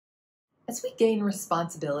As we gain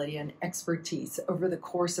responsibility and expertise over the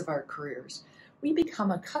course of our careers, we become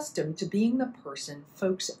accustomed to being the person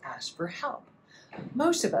folks ask for help.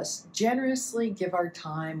 Most of us generously give our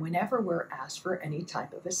time whenever we're asked for any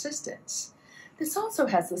type of assistance. This also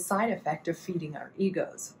has the side effect of feeding our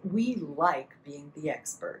egos. We like being the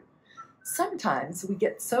expert. Sometimes we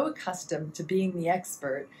get so accustomed to being the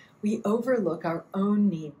expert, we overlook our own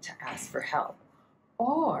need to ask for help.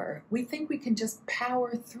 Or we think we can just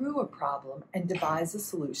power through a problem and devise a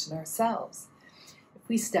solution ourselves. If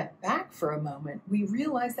we step back for a moment, we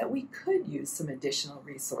realize that we could use some additional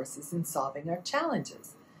resources in solving our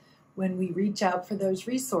challenges. When we reach out for those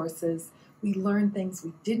resources, we learn things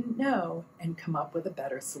we didn't know and come up with a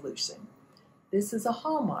better solution. This is a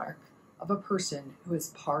hallmark of a person who is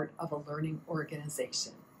part of a learning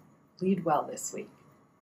organization. Lead well this week.